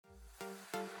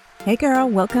Hey girl,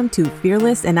 welcome to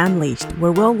Fearless and Unleashed,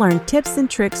 where we'll learn tips and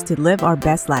tricks to live our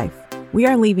best life. We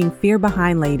are leaving fear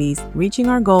behind, ladies, reaching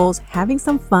our goals, having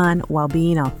some fun while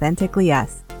being authentically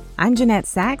us. I'm Jeanette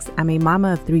Sachs. I'm a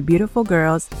mama of 3 beautiful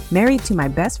girls, married to my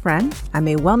best friend. I'm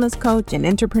a wellness coach and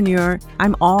entrepreneur.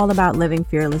 I'm all about living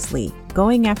fearlessly,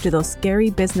 going after those scary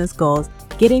business goals,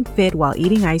 getting fit while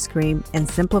eating ice cream, and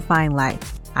simplifying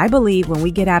life. I believe when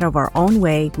we get out of our own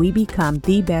way, we become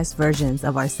the best versions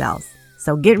of ourselves.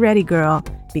 So get ready, girl,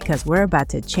 because we're about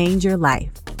to change your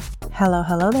life.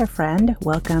 Hello there, friend.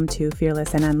 Welcome to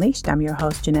Fearless and Unleashed. I'm your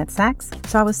host, Jeanette Sachs.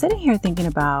 So I was sitting here thinking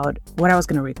about what I was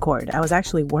going to record. I was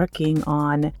actually working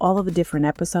on all of the different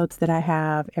episodes that I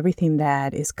have, everything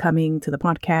that is coming to the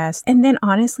podcast. And then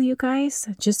honestly, you guys,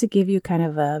 just to give you kind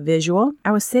of a visual,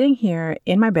 I was sitting here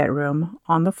in my bedroom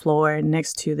on the floor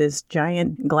next to this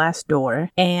giant glass door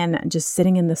and just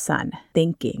sitting in the sun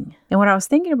thinking. And what I was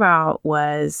thinking about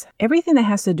was everything that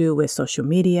has to do with social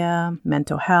media,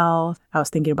 mental health. I was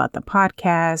thinking about the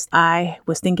podcast. I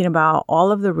was thinking about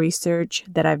all of the research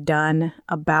that I've done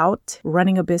about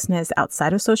running a business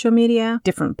outside of social media,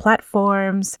 different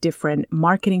platforms, different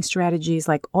marketing strategies,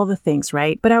 like all the things,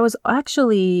 right? But I was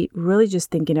actually really just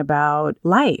thinking about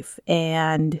life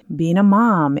and being a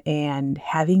mom and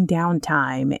having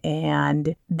downtime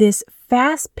and this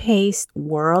fast-paced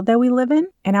world that we live in.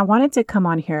 And I wanted to come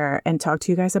on here and talk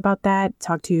to you guys about that,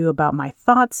 talk to you about my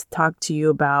thoughts, talk to you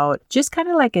about just kind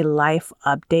of like a life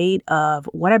update of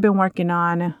what I've been working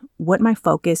on, what my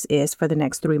focus is for the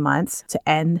next 3 months to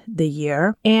end the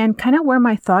year, and kind of where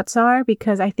my thoughts are,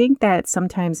 because I think that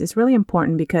sometimes it's really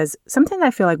important because sometimes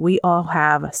I feel like we all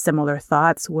have similar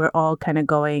thoughts. We're all kind of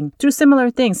going through similar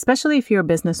things, especially if you're a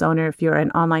business owner, if you're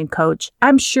an online coach.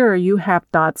 I'm sure you have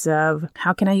thoughts of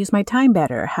how can I use my time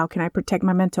better? How can I protect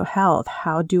my mental health?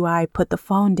 How do I put the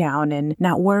phone down and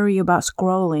not worry about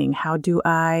scrolling? How do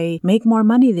I make more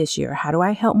money this year? How do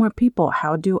I help more people?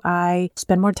 How do I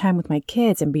spend more time with my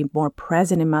kids and be more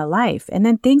present in my life? And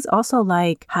then things also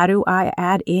like, how do I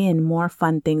add in more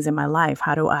fun things in my life?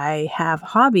 How do I have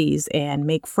hobbies and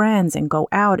make friends and go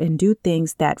out and do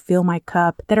things that fill my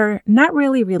cup that are not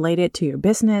really related to your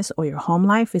business or your home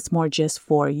life? It's more just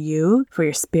for you, for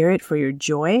your spirit, for your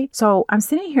joy. So I'm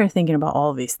sitting here thinking about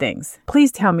all of these things.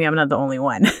 Please tell me I'm not the only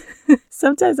one.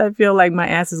 Sometimes I feel like my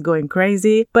ass is going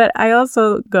crazy, but I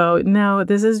also go, no,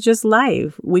 this is just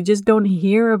life. We just don't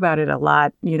hear about it a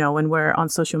lot, when we're on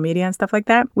social media and stuff like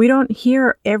that. We don't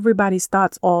hear everybody's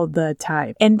thoughts all the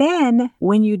time. And then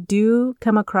when you do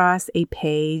come across a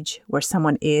page where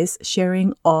someone is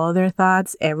sharing all their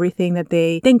thoughts, everything that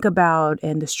they think about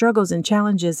and the struggles and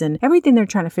challenges and everything they're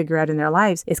trying to figure out in their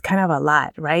lives, is kind of a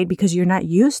lot, right? Because you're not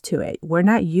used to it. We're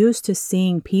not used to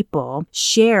seeing people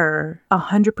share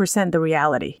 100% the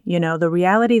reality. The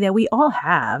reality that we all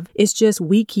have is just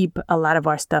we keep a lot of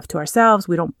our stuff to ourselves.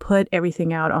 We don't put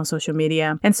everything out on social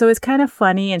media. And so it's kind of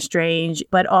funny and strange,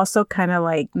 but also kind of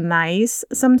like nice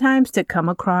sometimes to come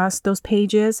across those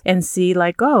pages and see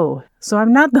like, oh, so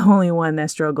I'm not the only one that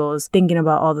struggles thinking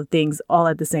about all the things all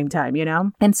at the same time,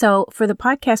 And so for the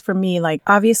podcast, for me, like,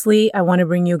 obviously, I want to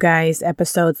bring you guys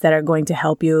episodes that are going to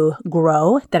help you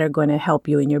grow, that are going to help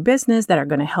you in your business, that are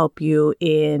going to help you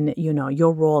in,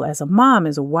 your role as a mom,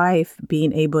 as a wife,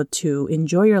 being able to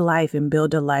enjoy your life and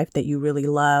build a life that you really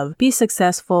love, be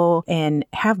successful and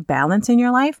have balance in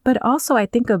your life. But also, I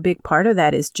think a big part of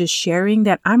that is just sharing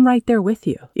that I'm right there with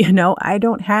you. I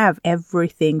don't have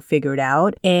everything figured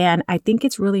out. And I think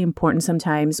it's really important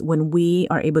sometimes when we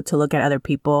are able to look at other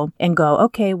people and go,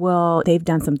 okay, well, they've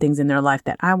done some things in their life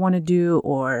that I want to do,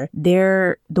 or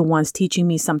they're the ones teaching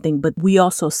me something, but we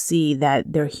also see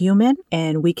that they're human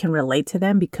and we can relate to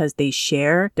them because they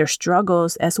share their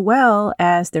struggles as well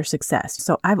as their success.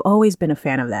 So I've always been a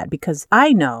fan of that because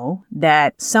I know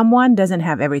that someone doesn't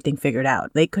have everything figured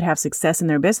out. They could have success in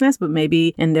their business, but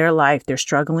maybe in their life, they're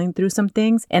struggling through some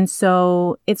things. And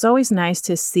so it's always nice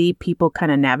to see people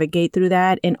kind of navigate through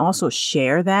that and also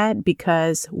share that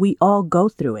because we all go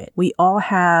through it. We all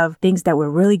have things that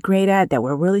we're really great at, that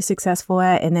we're really successful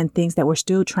at, and then things that we're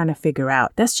still trying to figure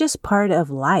out. That's just part of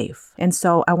life. And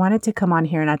so I wanted to come on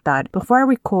here and I thought before I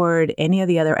record any of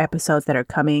the other episodes that are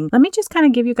coming, let me just kind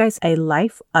of give you guys a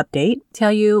life update,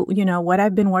 tell you, what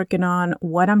I've been working on,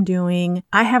 what I'm doing.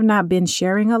 I have not been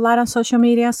sharing a lot on social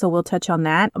media, so we'll touch on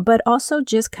that, but also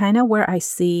just kind of where I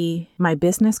see my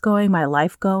business going, my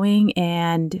life going,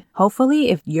 and Hopefully,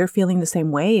 if you're feeling the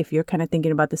same way, if you're kind of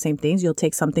thinking about the same things, you'll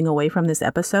take something away from this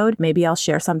episode. Maybe I'll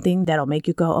share something that'll make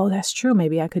you go, oh, that's true.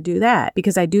 Maybe I could do that.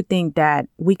 Because I do think that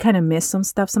we kind of miss some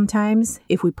stuff sometimes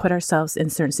if we put ourselves in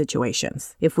certain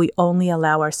situations, if we only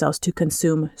allow ourselves to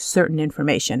consume certain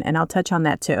information. And I'll touch on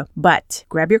that too. But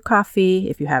grab your coffee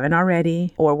if you haven't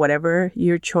already, or whatever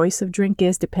your choice of drink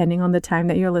is, depending on the time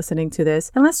that you're listening to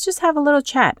this. And let's just have a little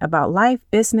chat about life,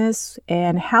 business,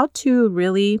 and how to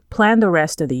really plan the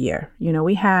rest of the year. You know,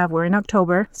 we're in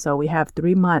October, so we have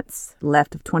 3 months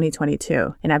left of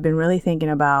 2022. And I've been really thinking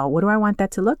about what do I want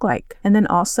that to look like? And then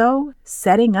also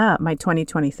setting up my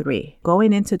 2023,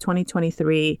 going into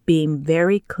 2023, being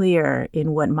very clear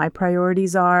in what my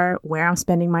priorities are, where I'm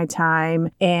spending my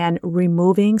time, and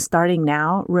starting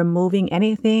now, removing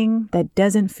anything that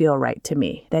doesn't feel right to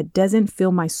me, that doesn't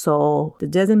fill my soul,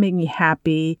 that doesn't make me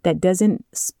happy, that doesn't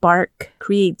spark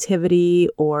creativity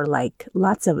or like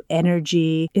lots of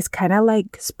energy. It's kind of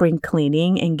like spring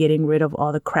cleaning and getting rid of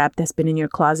all the crap that's been in your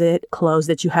closet, clothes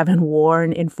that you haven't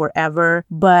worn in forever,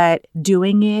 but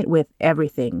doing it with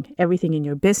everything in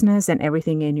your business and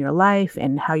everything in your life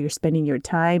and how you're spending your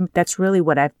time. That's really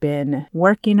what I've been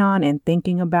working on and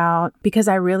thinking about, because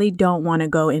I really don't want to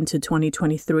go into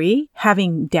 2023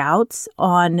 having doubts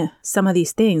on some of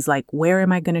these things, like where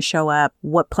am I going to show up?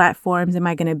 What platforms am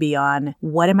I going to be on?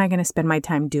 What am I going to spend my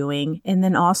time doing? And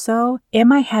then also,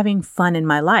 am I having fun in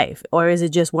my life, or is it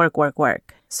just work, work,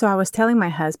 work? So I was telling my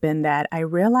husband that I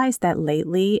realized that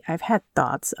lately I've had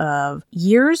thoughts of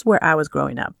years where I was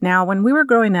growing up. Now, when we were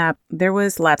growing up, there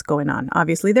was lots going on.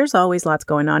 Obviously, there's always lots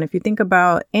going on. If you think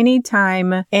about any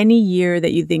time, any year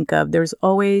that you think of, there's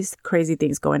always crazy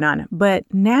things going on. But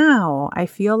now I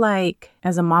feel like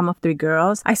as a mom of 3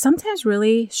 girls, I sometimes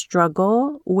really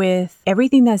struggle with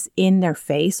everything that's in their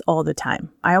face all the time.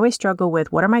 I always struggle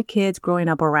with what are my kids growing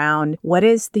up around? What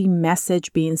is the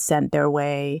message being sent their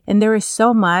way? And there is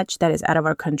so much that is out of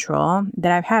our control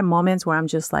that I've had moments where I'm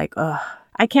just like, ugh,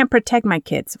 I can't protect my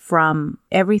kids from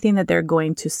everything that they're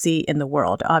going to see in the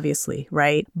world, obviously,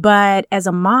 right? But as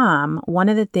a mom, one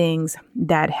of the things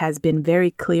that has been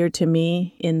very clear to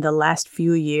me in the last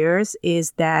few years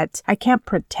is that I can't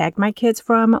protect my kids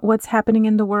from what's happening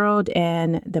in the world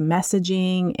and the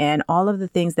messaging and all of the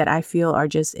things that I feel are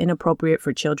just inappropriate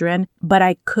for children. But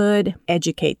I could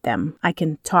educate them. I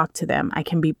can talk to them. I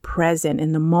can be present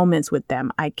in the moments with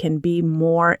them. I can be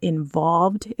more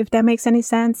involved, if that makes any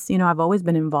sense. You know, I've always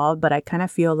been involved, but I kind of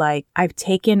feel like I've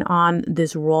taken on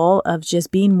this role of just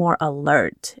being more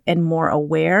alert and more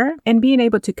aware and being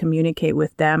able to communicate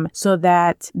with them so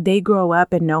that they grow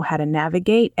up and know how to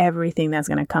navigate everything that's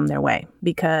going to come their way.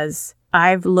 Because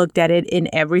I've looked at it in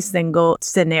every single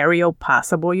scenario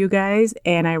possible, you guys,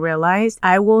 and I realized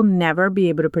I will never be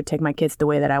able to protect my kids the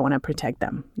way that I want to protect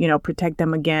them. You know, protect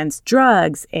them against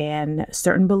drugs and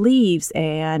certain beliefs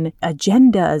and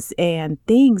agendas and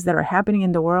things that are happening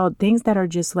in the world, things that are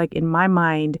just like, in my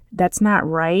mind, that's not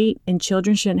right, and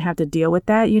children shouldn't have to deal with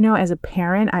that. You know, as a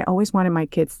parent, I always wanted my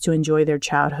kids to enjoy their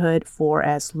childhood for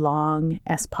as long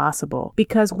as possible,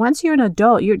 because once you're an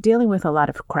adult, you're dealing with a lot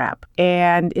of crap,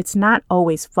 and it's not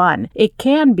always fun. It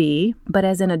can be, but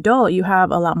as an adult, you have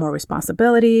a lot more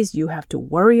responsibilities. You have to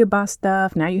worry about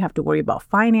stuff. Now you have to worry about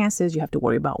finances. You have to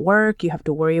worry about work. You have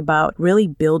to worry about really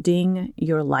building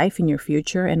your life and your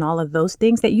future and all of those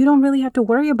things that you don't really have to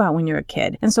worry about when you're a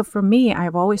kid. And so for me,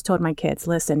 I've always told my kids,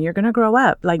 listen, you're going to grow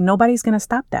up. Like, nobody's going to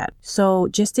stop that. So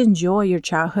just enjoy your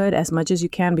childhood as much as you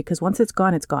can, because once it's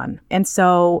gone, it's gone. And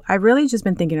so I've really just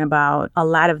been thinking about a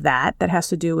lot of that has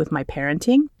to do with my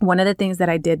parenting. One of the things that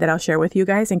I did that I'll share with you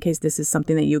guys, in case this is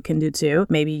something that you can do too,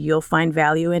 maybe you'll find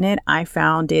value in it. I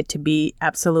found it to be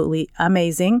absolutely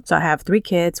amazing. So I have 3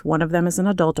 kids. One of them is an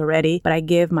adult already, but I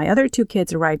give my other 2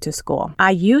 kids a ride to school.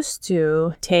 I used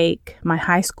to take my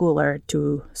high schooler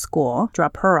to school,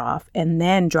 drop her off, and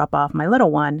then drop off my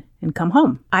little one and come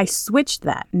home. I switched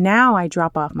that. Now I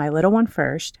drop off my little one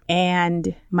first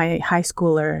and my high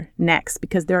schooler next,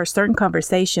 because there are certain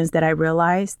conversations that I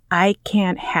realized I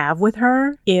can't have with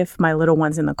her if my little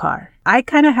one's in the car. I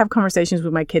kind of have conversations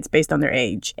with my kids based on their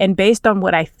age and based on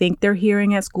what I think they're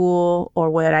hearing at school or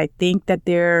what I think that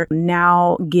they're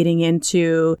now getting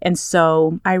into. And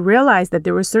so I realized that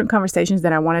there were certain conversations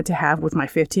that I wanted to have with my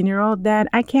 15-year-old that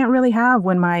I can't really have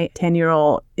when my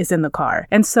 10-year-old is in the car.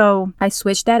 And so I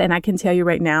switched that, and I can tell you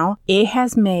right now, it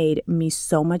has made me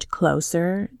so much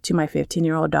closer to my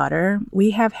 15-year-old daughter.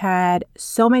 We have had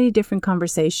so many different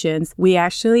conversations. We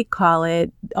actually call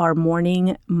it our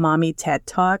morning mommy TED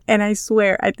Talk. And I I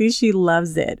swear, I think she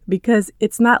loves it because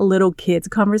it's not little kids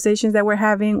conversations that we're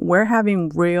having. We're having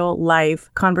real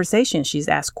life conversations. She's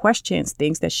asked questions,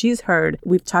 things that she's heard.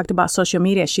 We've talked about social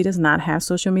media. She does not have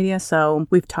social media. So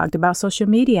we've talked about social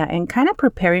media and kind of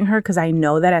preparing her because I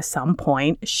know that at some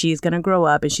point she's going to grow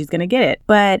up and she's going to get it.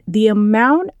 But the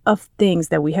amount of things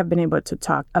that we have been able to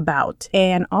talk about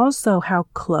and also how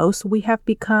close we have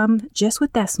become just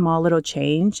with that small little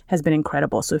change has been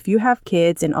incredible. So if you have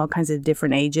kids in all kinds of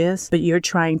different ages, but you're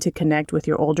trying to connect with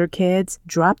your older kids,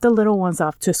 drop the little ones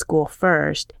off to school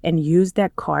first and use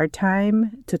that car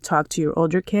time to talk to your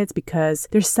older kids because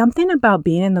there's something about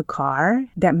being in the car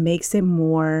that makes it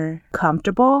more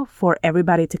comfortable for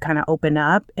everybody to kind of open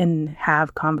up and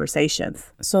have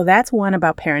conversations. So that's one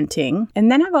about parenting.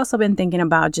 And then I've also been thinking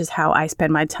about just how I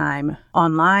spend my time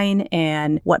online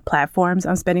and what platforms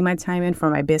I'm spending my time in for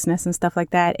my business and stuff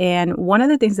like that. And one of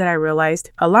the things that I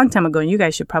realized a long time ago, and you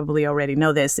guys should probably already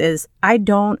know this, is I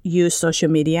don't use social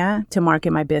media to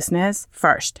market my business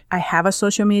first. I have a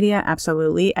social media,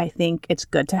 absolutely. I think it's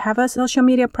good to have a social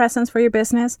media presence for your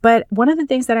business. But one of the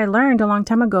things that I learned a long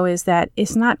time ago is that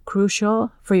it's not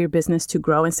crucial for your business to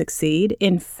grow and succeed.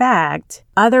 In fact,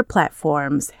 other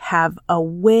platforms have a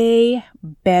way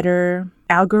better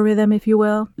algorithm, if you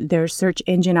will. There's search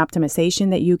engine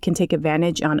optimization that you can take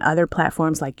advantage on other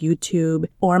platforms like YouTube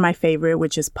or my favorite,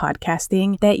 which is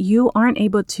podcasting, that you aren't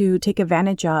able to take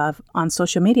advantage of on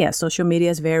social media. Social media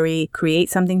is very create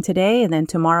something today and then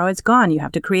tomorrow it's gone. You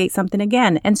have to create something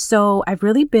again. And so I've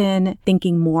really been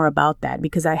thinking more about that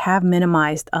because I have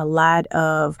minimized a lot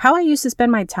of how I used to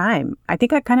spend my time. I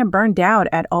think I kind of burned out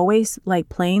at always like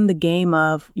playing the game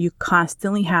of you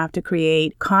constantly have to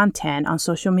create content on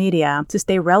social media to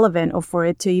stay relevant or for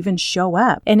it to even show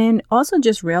up. And then also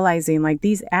just realizing like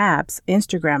these apps,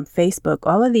 Instagram, Facebook,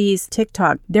 all of these,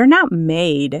 TikTok, they're not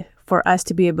made for us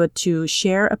to be able to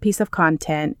share a piece of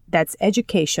content that's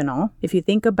educational. If you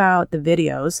think about the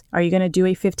videos, are you going to do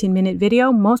a 15-minute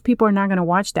video? Most people are not going to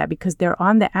watch that because they're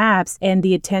on the apps and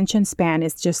the attention span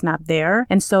is just not there.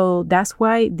 And so that's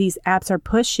why these apps are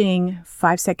pushing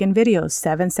 5-second videos,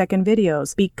 7-second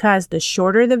videos, because the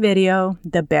shorter the video,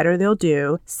 the better they'll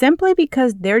do, simply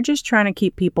because they're just trying to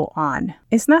keep people on.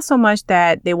 It's not so much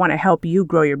that they want to help you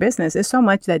grow your business. It's so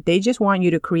much that they just want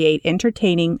you to create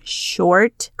entertaining,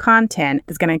 short content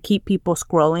that's going to keep people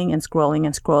scrolling and scrolling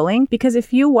and scrolling. Because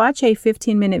if you watch a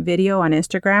 15-minute video on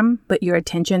Instagram, but your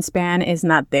attention span is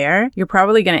not there, you're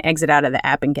probably going to exit out of the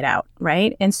app and get out,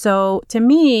 right? And so to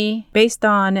me, based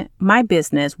on my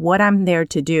business, what I'm there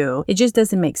to do, it just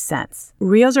doesn't make sense.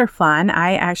 Reels are fun.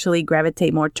 I actually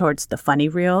gravitate more towards the funny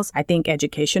reels. I think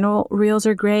educational reels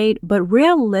are great, but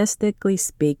realistically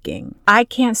speaking, I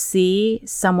can't see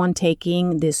someone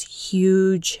taking this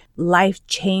huge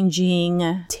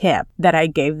life-changing tip that I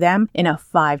gave them in a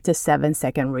 5 to 7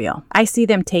 second reel. I see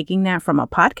them taking that from a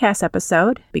podcast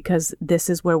episode because this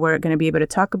is where we're going to be able to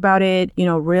talk about it,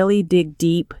 really dig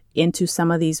deep into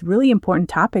some of these really important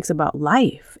topics about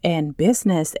life and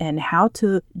business and how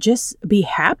to just be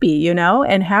happy,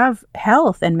 and have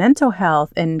health and mental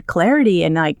health and clarity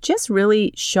and just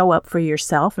really show up for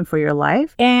yourself and for your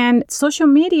life. And social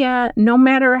media, no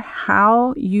matter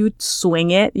how you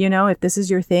swing it, if this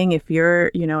is your thing, if you're,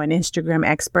 an Instagram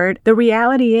expert, the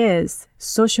reality is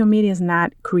social media is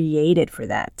not created for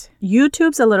that.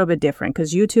 YouTube's a little bit different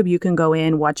because YouTube, you can go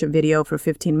in, watch a video for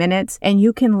 15 minutes and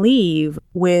you can leave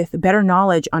with better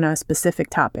knowledge on a specific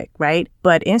topic, right?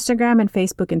 But Instagram and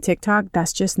Facebook and TikTok,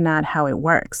 that's just not how it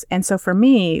works. And so for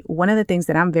me, one of the things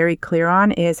that I'm very clear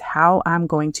on is how I'm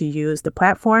going to use the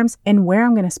platforms and where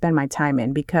I'm going to spend my time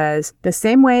in, because the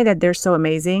same way that they're so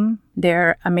amazing,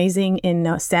 they're amazing in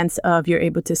the sense of you're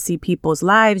able to see people's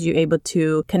lives, you're able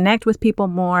to connect with people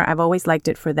more. I've always liked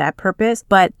it for that purpose.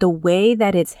 But the way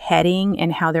that it's heading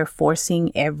and how they're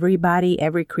forcing everybody,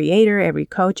 every creator, every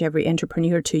coach, every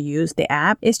entrepreneur to use the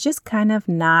app, it's just kind of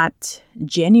not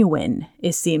genuine,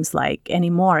 it seems like,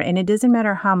 anymore. And it doesn't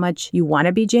matter how much you want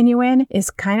to be genuine. It's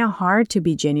kind of hard to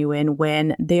be genuine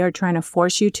when they are trying to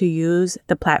force you to use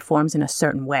the platforms in a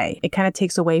certain way. It kind of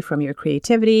takes away from your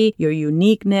creativity, your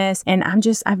uniqueness. And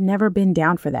I've never been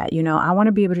down for that. I want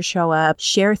to be able to show up,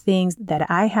 share things that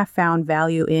I have found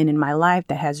value in my life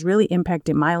that has really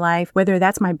impacted my life, whether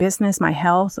that's my business, my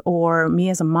health, or me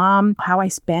as a mom, how I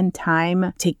spend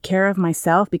time, take care of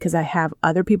myself because I have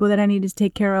other people that I need to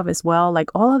take care of as well. Like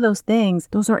all of those things,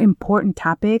 those are important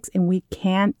topics and we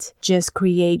can't just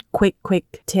create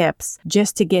quick tips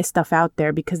just to get stuff out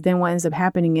there, because then what ends up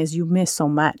happening is you miss so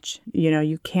much.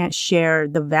 You can't share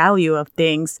the value of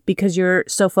things because you're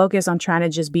so focused on trying to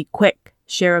just be quick.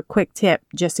 share a quick tip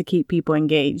just to keep people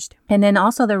engaged. And then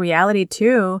also the reality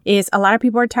too is a lot of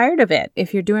people are tired of it.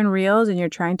 If you're doing reels and you're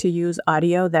trying to use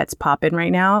audio that's popping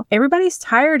right now, everybody's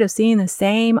tired of seeing the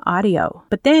same audio.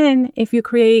 But then if you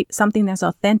create something that's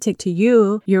authentic to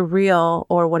you, your reel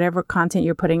or whatever content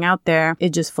you're putting out there, it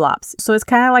just flops. So it's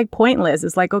kind of like pointless.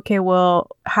 It's like, okay, well,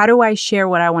 how do I share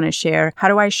what I want to share? How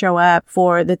do I show up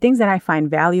for the things that I find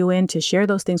value in to share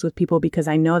those things with people because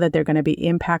I know that they're going to be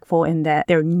impactful and that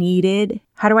they're needed?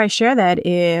 How do I share that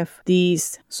if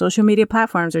these social media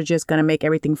platforms are just going to make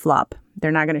everything flop? They're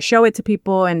not going to show it to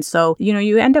people. And so,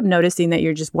 you end up noticing that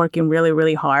you're just working really,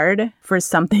 really hard for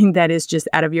something that is just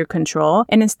out of your control.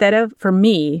 And instead of, for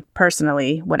me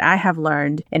personally, what I have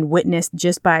learned and witnessed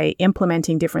just by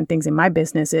implementing different things in my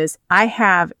business is I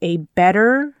have a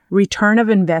better return of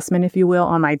investment, if you will,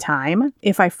 on my time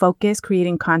if I focus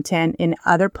creating content in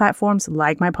other platforms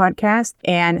like my podcast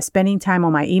and spending time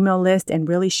on my email list and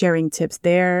really sharing tips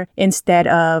there instead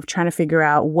of trying to figure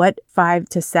out what 5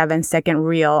 to 7 second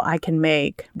reel I can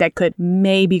make that could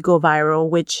maybe go viral,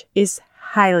 which is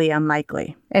highly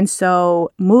unlikely. And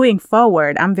so moving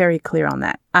forward, I'm very clear on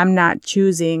that. I'm not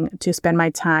choosing to spend my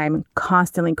time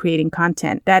constantly creating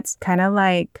content. That's kind of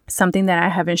like something that I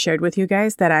haven't shared with you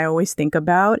guys that I always think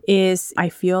about is I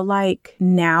feel like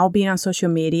now being on social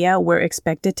media, we're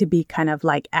expected to be kind of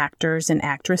like actors and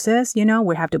actresses,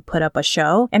 we have to put up a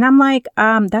show. And I'm like,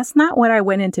 that's not what I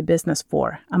went into business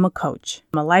for. I'm a coach.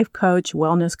 I'm a life coach,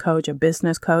 wellness coach, a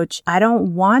business coach. I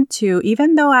don't want to,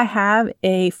 even though I have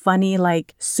a funny,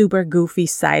 like super goofy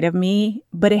side of me,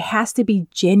 but it has to be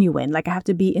genuine. Like I have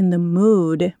to be in the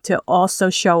mood to also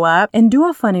show up and do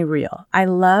a funny reel. I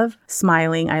love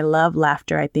smiling. I love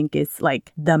laughter. I think it's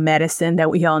like the medicine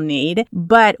that we all need.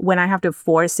 But when I have to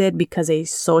force it because a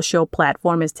social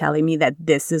platform is telling me that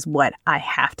this is what I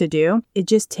have to do, it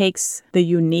just takes the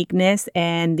uniqueness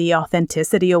and the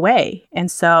authenticity away. And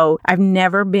so I've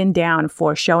never been down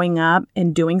for showing up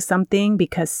and doing something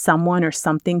because someone or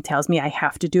something tells me I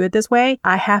have to do it this way.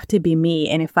 I have to be me.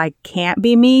 And if I can't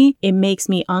be me, it makes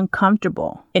me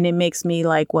uncomfortable. And it makes me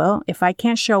like, well, if I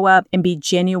can't show up and be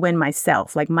genuine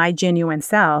myself, like my genuine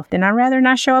self, then I'd rather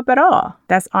not show up at all.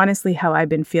 That's honestly how I've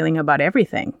been feeling about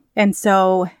everything. And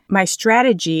so my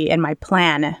strategy and my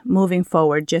plan moving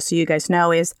forward, just so you guys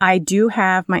know, is I do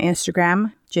have my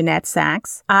Instagram, Jeanette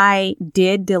Sachs. I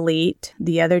did delete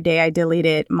the other day. I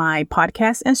deleted my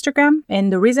podcast Instagram.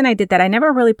 And the reason I did that, I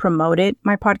never really promoted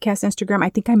my podcast Instagram. I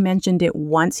think I mentioned it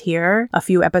once here a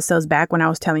few episodes back when I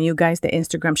was telling you guys that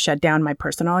Instagram shut down my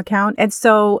personal account. And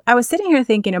so I was sitting here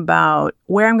thinking about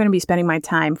where I'm going to be spending my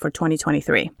time for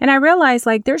 2023. And I realized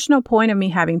like there's no point of me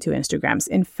having 2 Instagrams.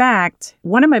 In fact,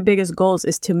 one of my biggest goals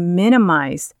is to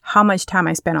minimize how much time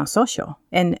I spend on social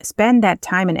and spend that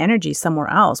time and energy somewhere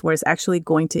else where it's actually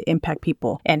going to impact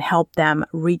people and help them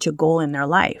reach a goal in their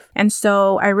life. And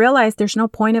so I realized there's no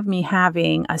point of me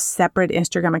having a separate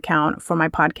Instagram account for my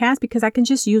podcast because I can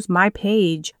just use my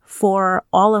page for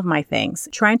all of my things.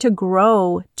 Trying to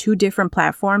grow 2 different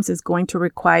platforms is going to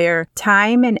require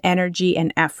time and energy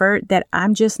and effort that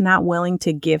I'm just not willing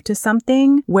to give to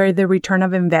something where the return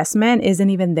of investment isn't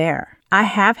even there. I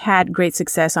have had great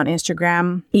success on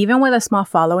Instagram, even with a small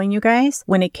following, you guys.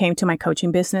 When it came to my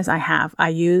coaching business, I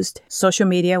used social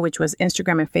media, which was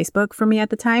Instagram and Facebook for me at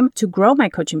the time, to grow my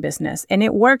coaching business. And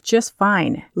it worked just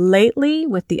fine. Lately,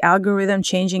 with the algorithm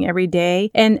changing every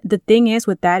day, and the thing is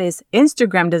with that is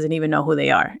Instagram doesn't even know who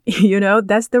they are.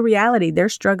 That's the reality. They're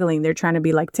struggling. They're trying to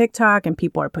be like TikTok and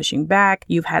people are pushing back.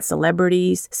 You've had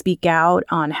celebrities speak out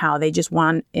on how they just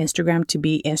want Instagram to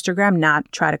be Instagram, not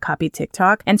try to copy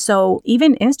TikTok. And so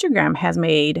even Instagram has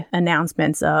made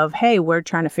announcements of, hey, we're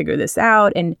trying to figure this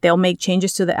out, and they'll make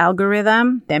changes to the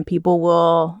algorithm. Then people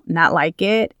will not like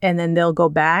it, and then they'll go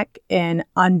back and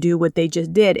undo what they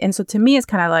just did. And so to me, it's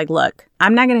kind of like, look,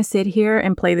 I'm not going to sit here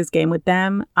and play this game with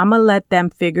them. I'm going to let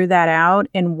them figure that out.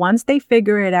 And once they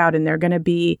figure it out and they're going to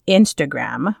be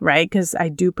Instagram, right? Because I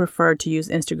do prefer to use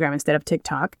Instagram instead of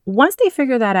TikTok. Once they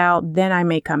figure that out, then I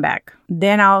may come back.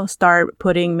 Then I'll start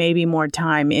putting maybe more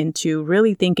time into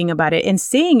really thinking about it and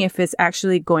seeing if it's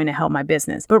actually going to help my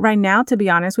business. But right now, to be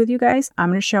honest with you guys, I'm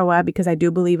going to show up because I do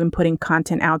believe in putting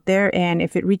content out there. And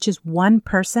if it reaches one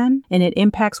person and it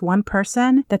impacts one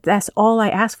person, that's all I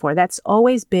ask for. That's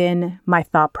always been my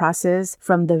thought process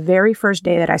from the very first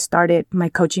day that I started my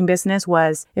coaching business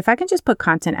was if I can just put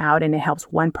content out and it helps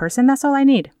one person, that's all I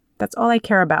need. That's all I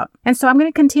care about. And so I'm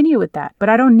going to continue with that, but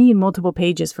I don't need multiple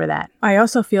pages for that. I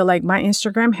also feel like my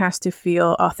Instagram has to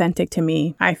feel authentic to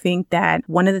me. I think that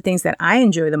one of the things that I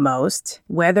enjoy the most,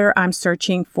 whether I'm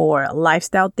searching for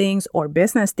lifestyle things or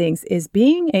business things, is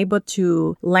being able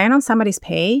to land on somebody's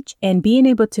page and being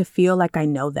able to feel like I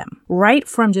know them right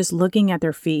from just looking at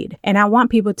their feed. And I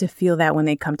want people to feel that when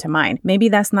they come to mine. Maybe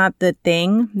that's not the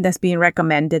thing that's being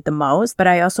recommended the most, but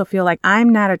I also feel like I'm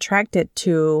not attracted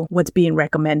to what's being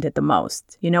recommended the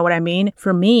most. You know what I mean?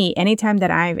 For me, anytime that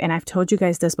I've told you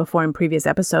guys this before in previous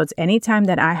episodes, anytime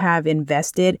that I have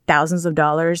invested thousands of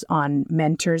dollars on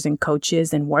mentors and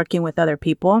coaches and working with other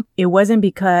people, it wasn't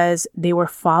because they were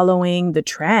following the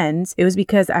trends. It was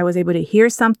because I was able to hear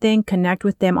something, connect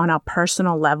with them on a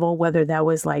personal level, whether that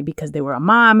was like because they were a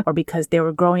mom or because they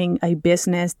were growing a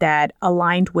business that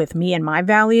aligned with me and my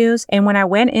values. And when I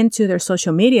went into their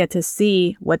social media to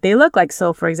see what they look like,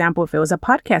 so for example, if it was a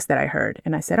podcast that I heard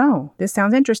and I said, oh, this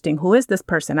sounds interesting. Who is this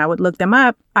person? I would look them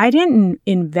up. I didn't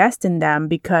invest in them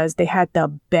because they had the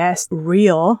best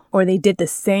reel or they did the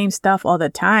same stuff all the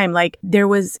time. Like there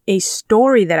was a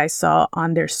story that I saw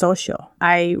on their social.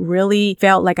 I really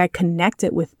felt like I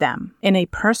connected with them in a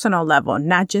personal level,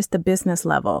 not just the business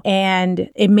level. And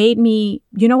it made me,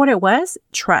 you know what it was?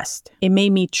 Trust. It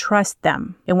made me trust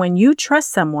them. And when you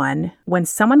trust someone, when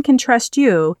someone can trust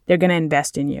you, they're going to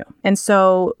invest in you. And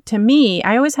so to me,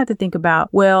 I always have to think about,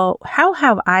 well, how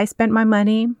have I spent my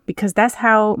money? Because that's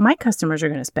how my customers are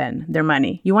going to spend their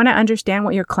money. You want to understand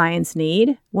what your clients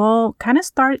need? Well, kind of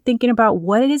start thinking about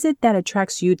what is it that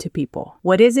attracts you to people?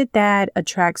 What is it that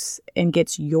attracts and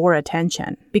gets your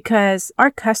attention? Because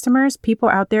our customers, people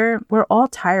out there, we're all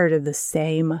tired of the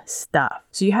same stuff.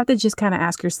 So you have to just kind of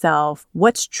ask yourself,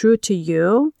 what's true to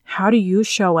you? How do you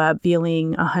show up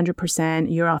feeling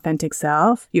 100% your authentic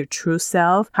self, your true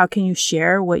self? How can you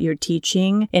share what you're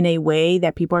teaching in a way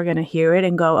that people are going to hear it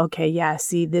and go, okay, yeah,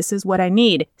 see, this is what I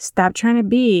need. Stop trying to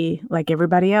be like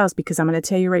everybody else, because I'm going to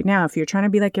tell you right now, if you're trying to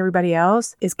be like everybody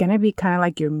else, it's going to be kind of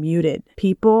like you're muted.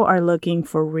 People are looking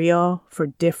for real, for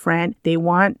different. They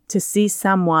want to see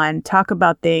someone talk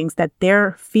about things that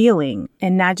they're feeling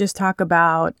and not just talk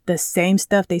about the same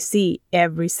stuff they see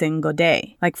every single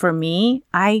day. Like for me,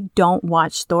 I don't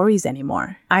watch stories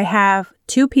anymore. I have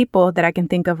 2 people that I can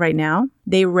think of right now.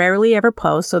 They rarely ever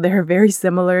post, so they're very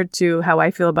similar to how I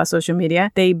feel about social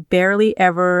media. They barely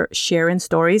ever share in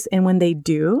stories, and when they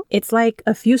do, it's like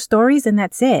a few stories and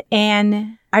that's it.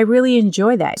 And I really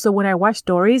enjoy that. So when I watch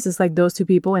stories, it's like those 2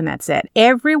 people and that's it.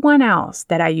 Everyone else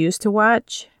that I used to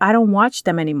watch, I don't watch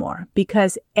them anymore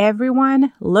because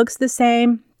everyone looks the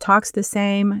same, talks the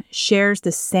same, shares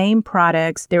the same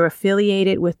products. They're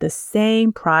affiliated with the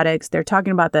same products. They're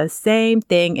talking about the same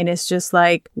thing. And it's just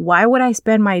like, why would I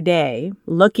spend my day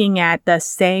looking at the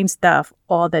same stuff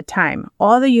all the time?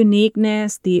 All the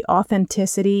uniqueness, the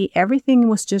authenticity, everything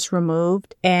was just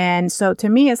removed. And so to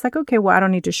me, it's like, okay, well, I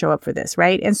don't need to show up for this,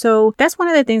 right? And so that's one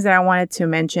of the things that I wanted to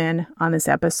mention on this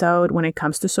episode when it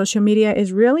comes to social media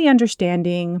is really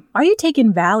understanding, are you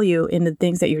taking value in the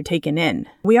things that you're taking in?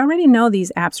 We already know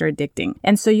these apps are addicting.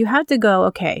 And so you have to go,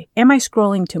 okay, am I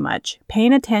scrolling too much?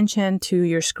 Paying attention to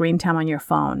your screen time on your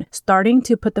phone, starting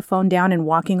to put the phone down and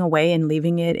walking away and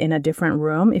leaving it in a different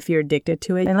room if you're addicted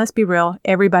to it. And let's be real,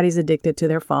 everybody's addicted to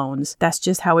their phones. That's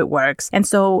just how it works. And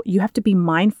so you have to be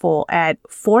mindful at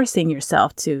forcing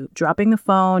yourself to dropping the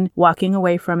phone, walking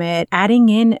away from it, adding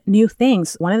in new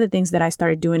things. One of the things that I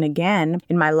started doing again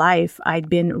in my life, I'd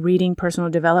been reading personal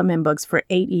development books for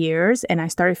 8 years, and I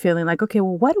started feeling like, okay,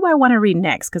 well, what do I want to read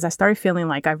next? Because I started feeling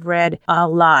like I've read a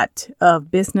lot of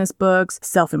business books,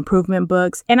 self-improvement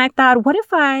books, and I thought, what if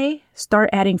I start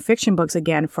adding fiction books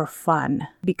again for fun?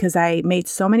 Because I made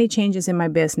so many changes in my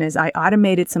business. I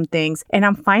automated some things and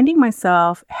I'm finding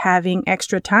myself having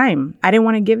extra time. I didn't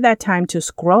want to give that time to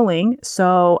scrolling.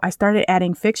 So I started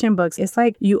adding fiction books. It's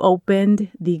like you opened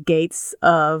the gates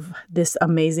of this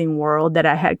amazing world that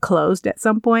I had closed at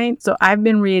some point. So I've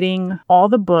been reading all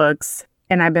the books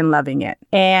and I've been loving it.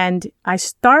 And I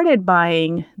started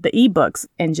buying the ebooks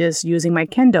and just using my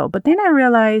Kindle. But then I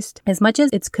realized, as much as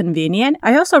it's convenient,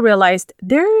 I also realized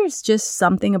there's just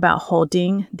something about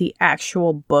holding the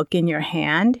actual book in your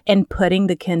hand and putting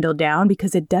the Kindle down,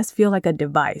 because it does feel like a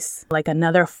device, like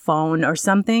another phone or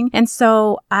something. And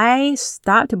so I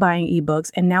stopped buying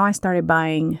ebooks and now I started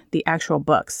buying the actual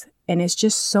books. And it's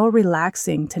just so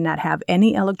relaxing to not have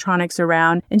any electronics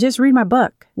around and just read my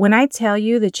book. When I tell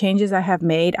you the changes I have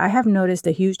made, I have noticed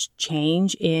a huge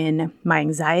change in my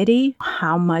anxiety,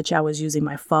 how much I was using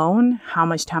my phone, how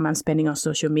much time I'm spending on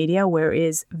social media, where it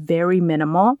is very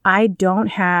minimal. I don't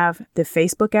have the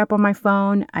Facebook app on my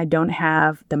phone. I don't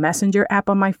have the Messenger app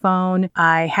on my phone.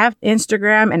 I have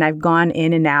Instagram, and I've gone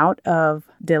in and out of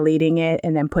deleting it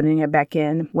and then putting it back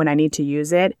in when I need to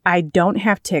use it. I don't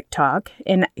have TikTok.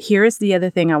 And here's the other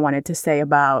thing I wanted to say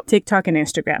about TikTok and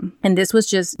Instagram. And this was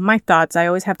just my thoughts. I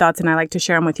always have thoughts and I like to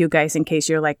share them with you guys in case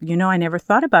you're like, I never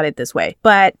thought about it this way.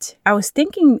 But I was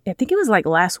thinking, I think it was like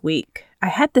last week, I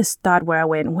had this thought where I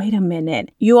went, wait a minute.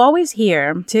 You always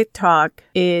hear TikTok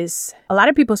is a lot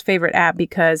of people's favorite app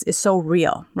because it's so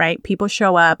real, right? People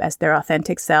show up as their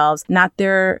authentic selves, not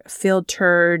their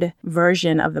filtered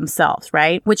version of themselves,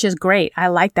 right? Which is great. I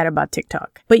like that about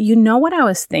TikTok. But you know what I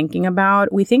was thinking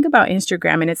about? We think about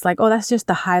Instagram and it's like, oh, that's just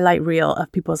the highlight reel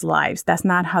of people's lives. That's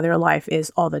not how their life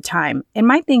is all the time. And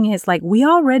my thing is like, we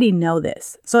already know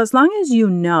this. So as long as you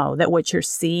know that what you're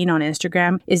seeing on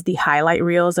Instagram is the highlight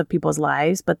reels of people's lives,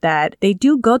 but that they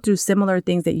do go through similar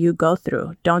things that you go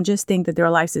through. Don't just think that their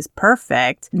life is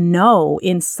perfect. Know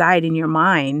inside in your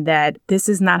mind that this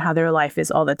is not how their life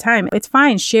is all the time. It's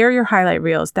fine. Share your highlight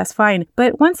reels. That's fine.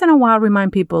 But once in a while,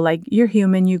 remind people like you're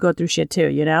human. You go through shit too,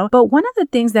 But one of the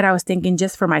things that I was thinking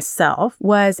just for myself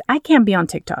was I can't be on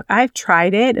TikTok. I've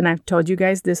tried it and I've told you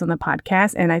guys this on the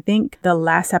podcast. And I think the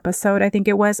last episode, I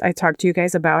talked to you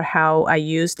guys about how I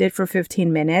used it for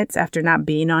 15 minutes after not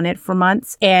being on it for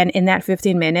months. And in that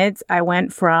 15 minutes, I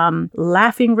went from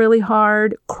laughing really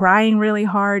hard, crying really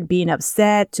hard, being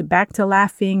upset to back to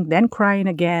laughing, then crying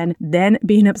again, then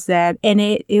being upset. And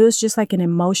it was just like an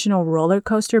emotional roller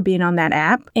coaster being on that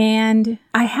app. And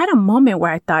I had a moment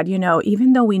where I thought,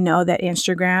 even though we know that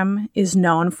Instagram is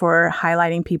known for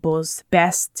highlighting people's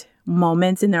best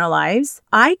moments in their lives,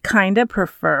 I kind of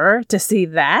prefer to see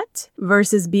that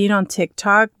versus being on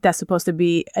TikTok that's supposed to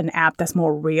be an app that's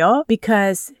more real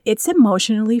because it's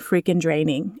emotionally freaking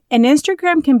draining. And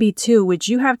Instagram can be too, which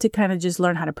you have to kind of just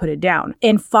learn how to put it down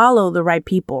and follow the right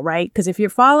people, right? Because if you're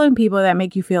following people that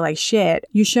make you feel like shit,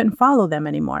 you shouldn't follow them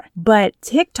anymore. But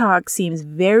TikTok seems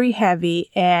very heavy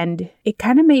and it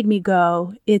kind of made me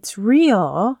go, it's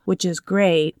real, which is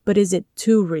great, but is it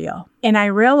too real? And I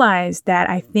realized that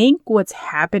I think what's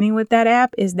happening with that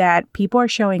app is that people are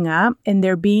showing up and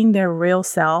they're being their real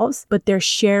selves, but they're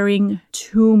sharing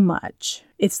too much.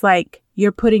 It's like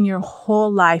you're putting your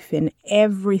whole life in,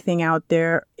 everything out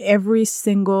there, every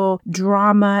single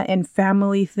drama and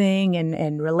family thing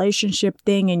and relationship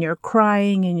thing, and you're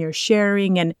crying and you're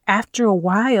sharing. And after a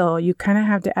while, you kind of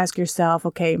have to ask yourself,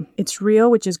 okay, it's real,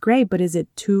 which is great, but is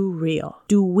it too real?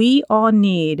 Do we all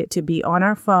need to be on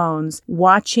our phones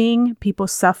watching people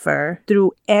suffer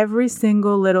through every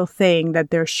single little thing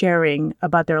that they're sharing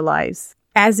about their lives?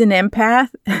 As an empath,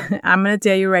 I'm going to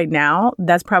tell you right now,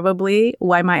 that's probably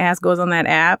why my ass goes on that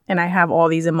app and I have all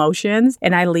these emotions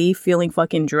and I leave feeling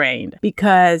fucking drained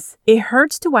because it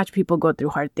hurts to watch people go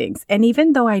through hard things. And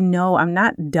even though I know I'm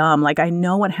not dumb, like I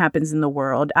know what happens in the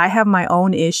world, I have my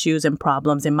own issues and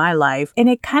problems in my life. And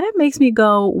it kind of makes me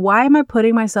go, why am I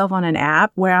putting myself on an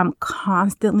app where I'm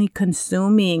constantly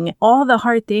consuming all the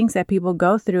hard things that people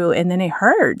go through? And then it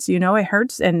hurts, it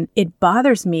hurts and it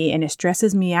bothers me and it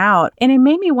stresses me out. And it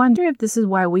made me wonder if this is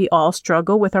why we all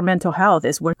struggle with our mental health,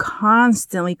 is we're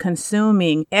constantly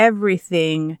consuming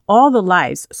everything, all the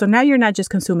lives. So now you're not just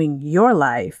consuming your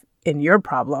life and your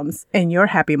problems and your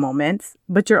happy moments,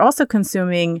 but you're also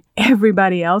consuming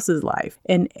everybody else's life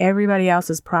and everybody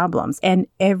else's problems and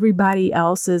everybody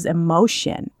else's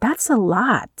emotion. That's a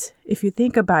lot. If you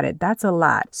think about it, that's a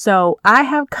lot. So I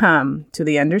have come to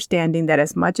the understanding that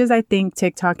as much as I think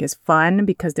TikTok is fun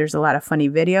because there's a lot of funny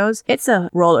videos, it's a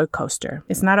roller coaster.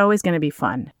 It's not always going to be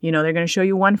fun. They're going to show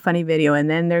you one funny video and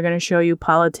then they're going to show you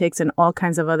politics and all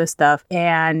kinds of other stuff.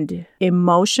 And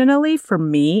emotionally, for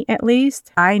me at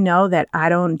least, I know that I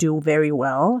don't do very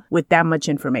well with that much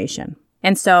information.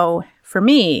 And so for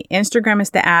me, Instagram is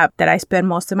the app that I spend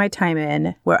most of my time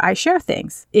in where I share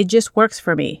things. It just works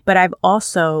for me. But I've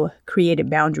also created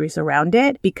boundaries around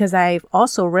it because I've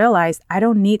also realized I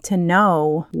don't need to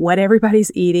know what everybody's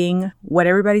eating, what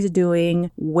everybody's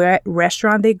doing, what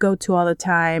restaurant they go to all the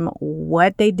time,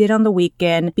 what they did on the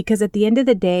weekend. Because at the end of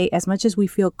the day, as much as we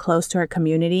feel close to our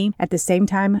community, at the same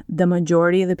time, the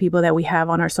majority of the people that we have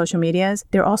on our social medias,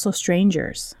 they're also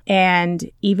strangers.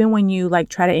 And even when you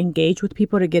try to engage with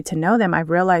people to get to know them,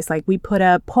 I've realized we put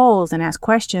up polls and ask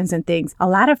questions and things. A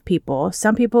lot of people,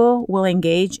 some people will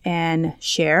engage and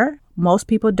share most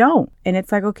people don't. And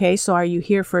it's like, okay, so are you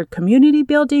here for community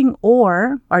building,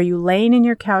 or are you laying in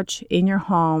your couch in your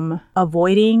home,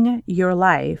 avoiding your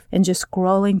life and just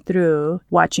scrolling through,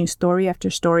 watching story after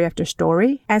story after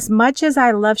story? As much as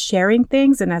I love sharing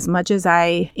things and as much as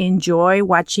I enjoy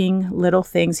watching little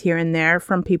things here and there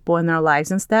from people in their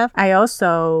lives and stuff, I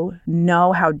also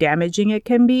know how damaging it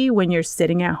can be when you're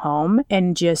sitting at home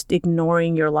and just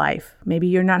ignoring your life. Maybe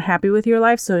you're not happy with your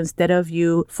life, so instead of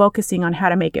you focusing on how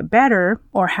to make it better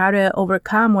or how to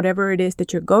overcome whatever it is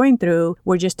that you're going through,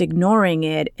 we're just ignoring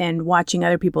it and watching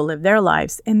other people live their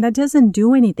lives. And that doesn't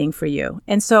do anything for you.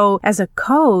 And so as a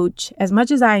coach, as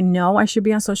much as I know I should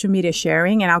be on social media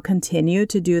sharing, and I'll continue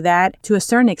to do that to a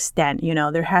certain extent,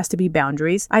 there has to be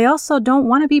boundaries. I also don't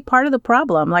want to be part of the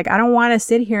problem. Like, I don't want to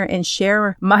sit here and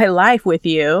share my life with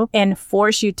you and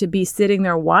force you to be sitting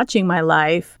there watching my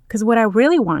life. Because what I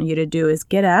really want you to do is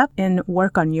get up and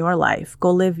work on your life.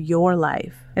 Go live your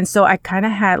life. And so I kind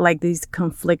of had like these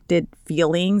conflicted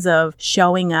feelings of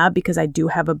showing up because I do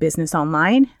have a business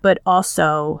online, but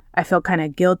also I feel kind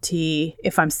of guilty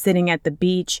if I'm sitting at the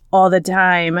beach all the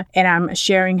time and I'm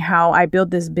sharing how I built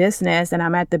this business and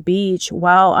I'm at the beach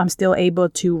while I'm still able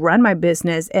to run my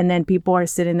business, and then people are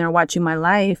sitting there watching my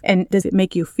life. And does it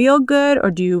make you feel good,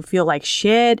 or do you feel like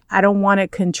shit? I don't want to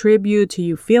contribute to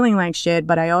you feeling like shit,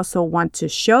 but I also want to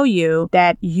show you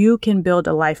that you can build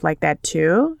a life like that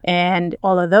too, and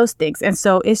all of those things. And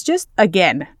so it's just,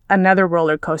 again, another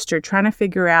roller coaster, trying to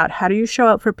figure out how do you show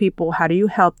up for people, how do you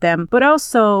help them, but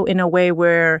also in a way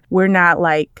where we're not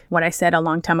like what I said a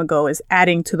long time ago is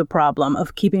adding to the problem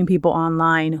of keeping people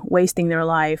online, wasting their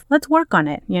life. Let's work on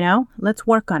it, let's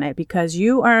work on it, because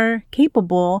you are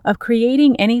capable of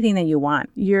creating anything that you want.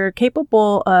 You're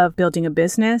capable of building a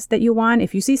business that you want.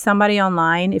 If you see somebody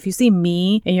online, if you see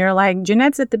me and you're like,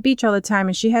 Jeanette's at the beach all the time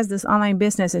and she has this online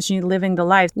business and she's living the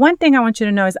life. One thing I want you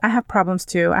to know is I have problems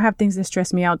too. I have things that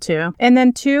stress me out too. And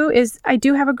then two is I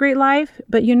do have a great life,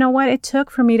 but you know what? It took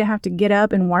for me to have to get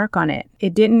up and work on it.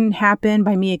 It didn't happen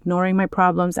by me ignoring my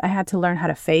problems. I had to learn how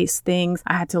to face things.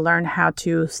 I had to learn how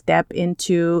to step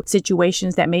into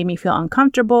situations that made me feel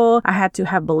uncomfortable. I had to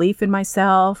have belief in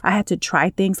myself. I had to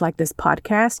try things like this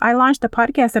podcast. I launched a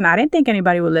podcast and I didn't think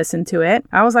anybody would listen to it.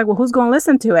 I was like, well, who's going to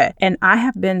listen to it? And I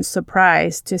have been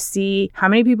surprised to see how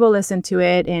many people listen to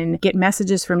it and get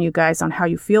messages from you guys on how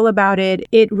you feel about it.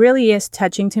 It really is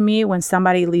touching to me when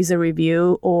somebody leaves a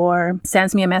review or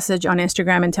sends me a message on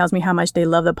Instagram and tells me how much they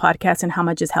love the podcast and how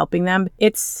much it's helping them.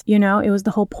 It's, it was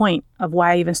the whole point of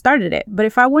why I even started it. But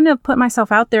if I wouldn't have put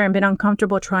myself out there and been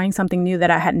uncomfortable trying something new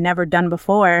that I had never done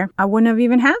before, I wouldn't have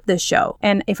even had this show.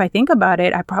 And if I think about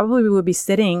it, I probably would be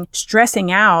sitting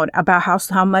stressing out about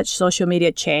how much social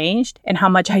media changed and how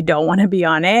much I don't want to be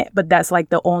on it. But that's like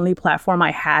the only platform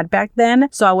I had back then.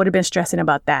 So I would have been stressing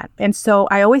about that. And so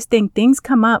I always think things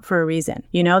come up for a reason.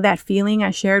 That feeling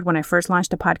I shared when I first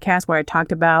launched a podcast where I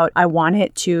talked about I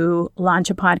wanted to launch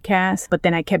a podcast, but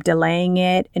then I kept delaying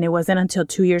it. And it wasn't until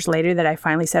 2 years later that I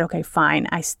finally said, okay, fine.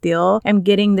 I still am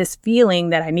getting this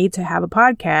feeling that I need to have a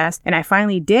podcast. And I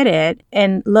finally did it.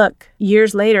 And look,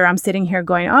 years later, I'm sitting here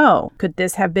going, oh, could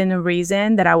this have been a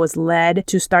reason that I was led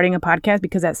to starting a podcast?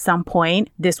 Because at some point,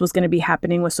 this was going to be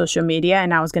happening with social media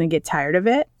and I was going to get tired of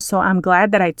it. So I'm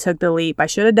glad that I took the leap. I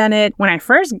should have done it when I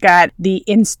first got the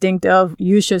instinct of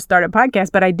you should start a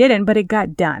podcast, but I didn't, but it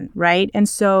got done, right? And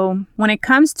so when it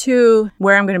comes to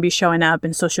where I'm going to be showing up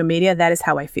in social media, that is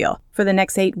how I feel. For the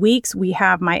next 8 weeks, we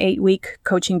have my 8-week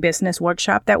coaching business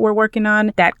workshop that we're working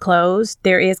on that closed.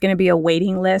 There is going to be a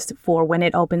waiting list for when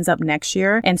it opens up next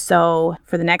year. And so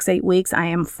for the next 8 weeks, I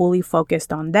am fully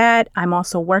focused on that. I'm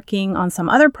also working on some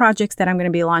other projects that I'm going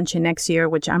to be launching next year,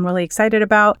 which I'm really excited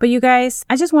about. But you guys,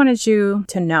 I just wanted you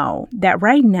to know that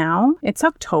right now, it's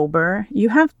October. You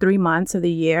have 3 months of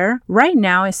the year. Right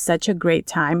now is such a great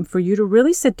time for you to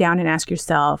really sit down and ask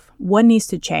yourself, what needs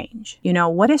to change?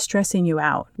 What is stressing you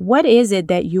out? What is it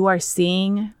that you are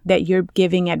seeing that you're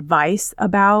giving advice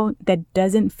about that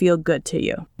doesn't feel good to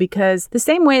you? Because the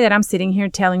same way that I'm sitting here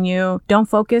telling you, don't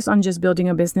focus on just building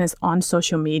a business on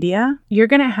social media, you're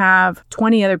going to have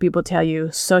 20 other people tell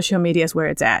you social media is where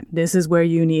it's at. This is where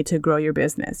you need to grow your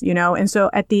business, And so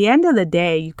at the end of the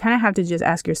day, you kind of have to just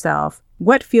ask yourself,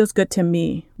 what feels good to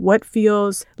me? What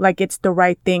feels like it's the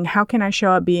right thing? How can I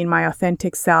show up being my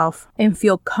authentic self and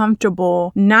feel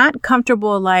comfortable? Not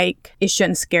comfortable like it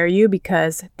shouldn't scare you,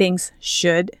 because things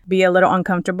should be a little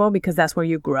uncomfortable because that's where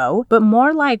you grow, but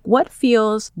more like what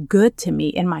feels good to me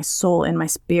in my soul, in my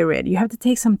spirit. You have to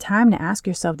take some time to ask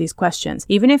yourself these questions.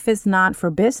 Even if it's not for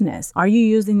business, are you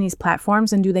using these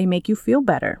platforms and do they make you feel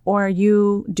better? Or are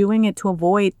you doing it to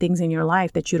avoid things in your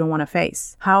life that you don't want to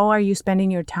face? How are you spending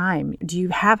your time? Do you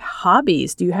have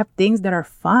hobbies? Do you have things that are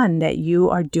fun that you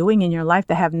are doing in your life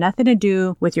that have nothing to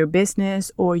do with your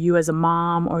business or you as a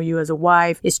mom or you as a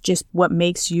wife? It's just what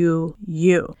makes you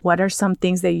you. What are some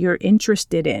things that you're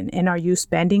interested in? And are you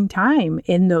spending time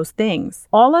in those things?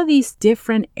 All of these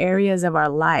different areas of our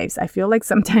lives. I feel like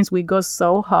sometimes we go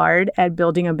so hard at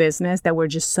building a business that we're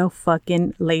just so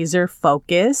fucking laser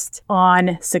focused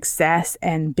on success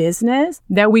and business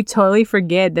that we totally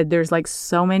forget that there's like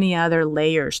so many other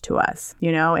layers to us,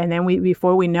 you know? And then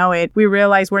before we know it, we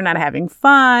realize we're not having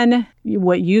fun.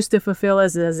 What used to fulfill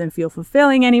us doesn't feel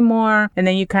fulfilling anymore. And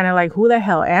then you kind of like, who the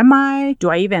hell am I? Do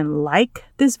I even like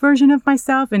this version of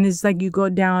myself? And it's like you go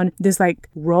down this like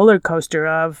roller coaster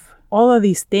of all of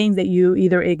these things that you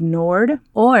either ignored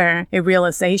or a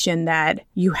realization that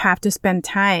you have to spend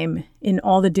time in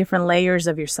all the different layers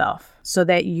of yourself so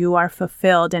that you are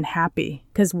fulfilled and happy.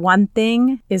 Because one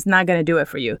thing is not going to do it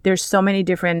for you. There's so many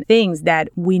different things that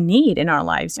we need in our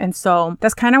lives. And so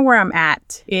that's kind of where I'm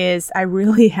at, is I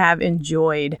really have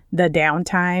enjoyed the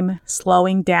downtime,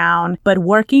 slowing down, but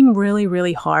working really,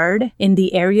 really hard in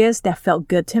the areas that felt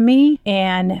good to me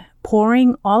and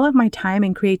pouring all of my time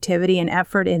and creativity and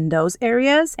effort in those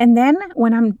areas. And then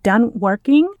when I'm done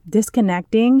working,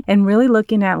 disconnecting and really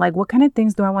looking at like, what kind of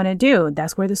things do I want to do?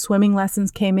 That's where the swimming lessons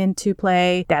came into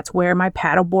play. That's where my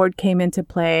paddleboard came into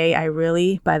play. I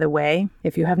really, by the way,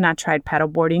 if you have not tried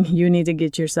paddleboarding, you need to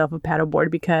get yourself a paddleboard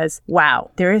because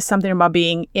wow, there is something about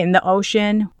being in the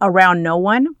ocean around no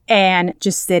one and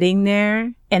just sitting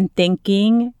there and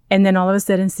thinking, and then all of a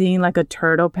sudden seeing like a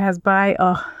turtle pass by.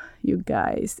 Oh, you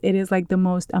guys, it is like the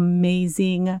most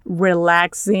amazing,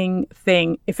 relaxing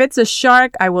thing. If it's a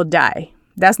shark, I will die.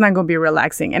 That's not going to be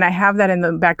relaxing. And I have that in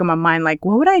the back of my mind. Like,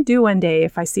 what would I do one day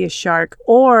if I see a shark?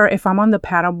 Or if I'm on the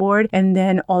paddleboard and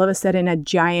then all of a sudden a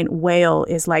giant whale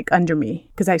is like under me?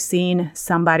 Because I've seen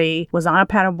somebody was on a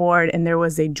paddleboard and there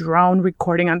was a drone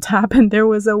recording on top and there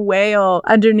was a whale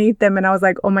underneath them. And I was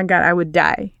like, oh my God, I would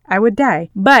die. I would die.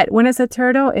 But when it's a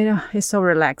turtle, it is so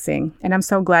relaxing. And I'm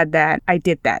so glad that I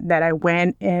did that I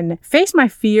went and faced my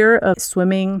fear of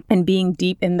swimming and being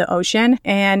deep in the ocean.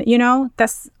 And, you know,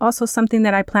 that's also something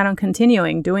that I plan on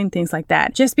continuing, doing things like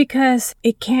that, just because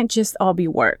it can't just all be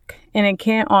work. And it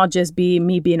can't all just be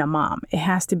me being a mom. It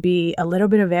has to be a little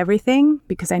bit of everything,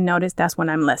 because I notice that's when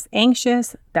I'm less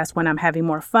anxious. That's when I'm having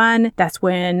more fun. That's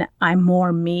when I'm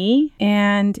more me.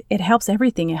 And it helps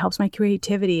everything. It helps my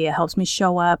creativity. It helps me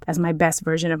show up as my best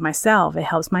version of myself. It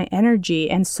helps my energy.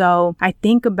 And so I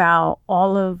think about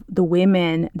all of the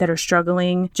women that are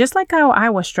struggling, just like how I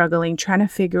was struggling, trying to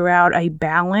figure out a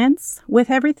balance with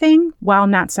everything while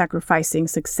not sacrificing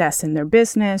success in their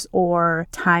business or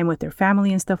time with their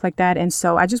family and stuff like that. And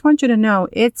so I just want you to know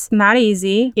it's not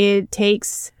easy. It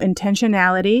takes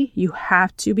intentionality. You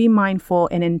have to be mindful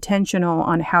and intentional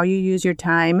on how you use your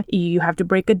time. You have to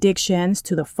break addictions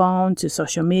to the phone, to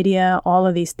social media, all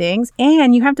of these things.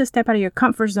 And you have to step out of your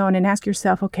comfort zone and ask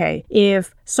yourself, okay,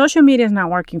 if social media is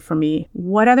not working for me,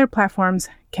 what other platforms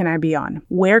can I be on?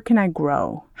 Where can I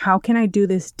grow? How can I do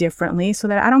this differently so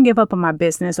that I don't give up on my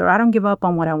business or I don't give up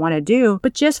on what I want to do,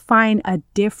 but just find a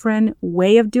different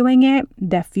way of doing it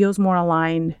that feels more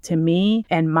aligned to me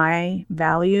and my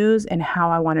values and how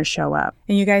I want to show up.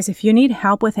 And you guys, if you need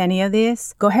help with any of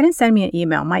this, go ahead and send me an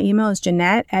email. My email is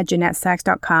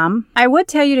Jeanette@JeanetteSachs.com. I would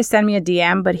tell you to send me a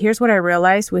DM, but here's what I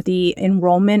realized with the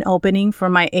enrollment opening for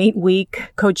my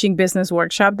 8-week coaching business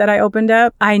workshop that I opened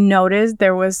up. I noticed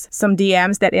there was some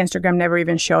DMs that Instagram never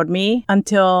even showed me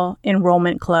until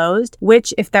enrollment closed,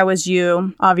 which if that was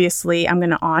you, obviously I'm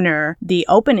going to honor the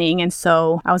opening. And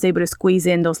so I was able to squeeze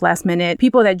in those last minute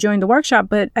people that joined the workshop.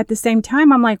 But at the same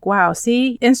time, I'm like, wow,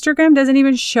 see, Instagram doesn't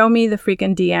even show me the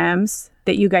freaking DMs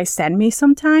that you guys send me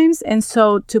sometimes. And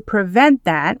so to prevent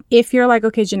that, if you're like,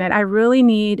 okay, Jeanette, I really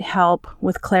need help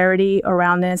with clarity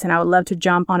around this, and I would love to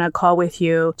jump on a call with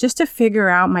you just to figure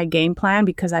out my game plan,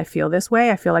 because I feel this way.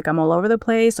 I feel like I'm all over the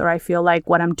place, or I feel like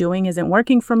what I'm doing isn't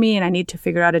working for me and I need to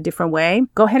figure out a different way.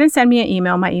 Go ahead and send me an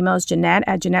email. My email is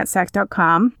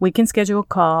Jeanette@JeanetteSachs.com. We can schedule a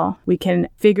call. We can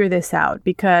figure this out,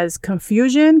 because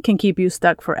confusion can keep you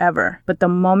stuck forever. But the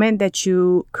moment that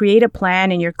you create a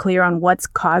plan and you're clear on what's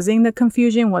causing the confusion,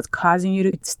 confusion, what's causing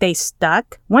you to stay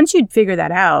stuck. Once you figure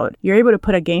that out, you're able to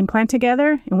put a game plan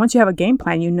together. And once you have a game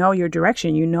plan, you know your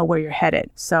direction, you know where you're headed.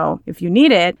 So if you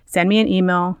need it, send me an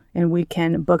email and we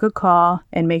can book a call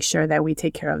and make sure that we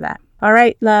take care of that. All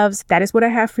right, loves, that is what I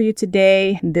have for you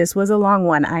today. This was a long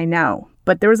one, I know.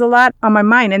 But there was a lot on my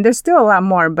mind, and there's still a lot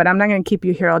more, but I'm not going to keep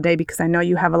you here all day because I know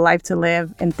you have a life to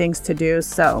live and things to do.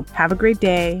 So have a great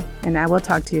day, and I will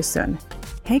talk to you soon.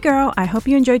 Hey girl, I hope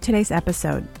you enjoyed today's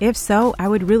episode. If so, I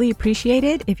would really appreciate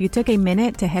it if you took a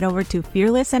minute to head over to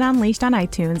Fearless and Unleashed on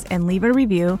iTunes and leave a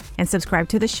review and subscribe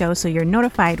to the show so you're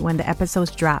notified when the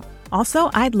episodes drop.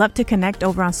 Also, I'd love to connect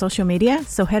over on social media,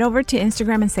 so head over to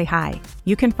Instagram and say hi.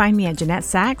 You can find me at Jeanette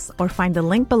Sachs or find the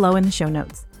link below in the show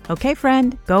notes. Okay,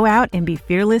 friend, go out and be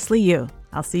fearlessly you.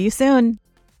 I'll see you soon.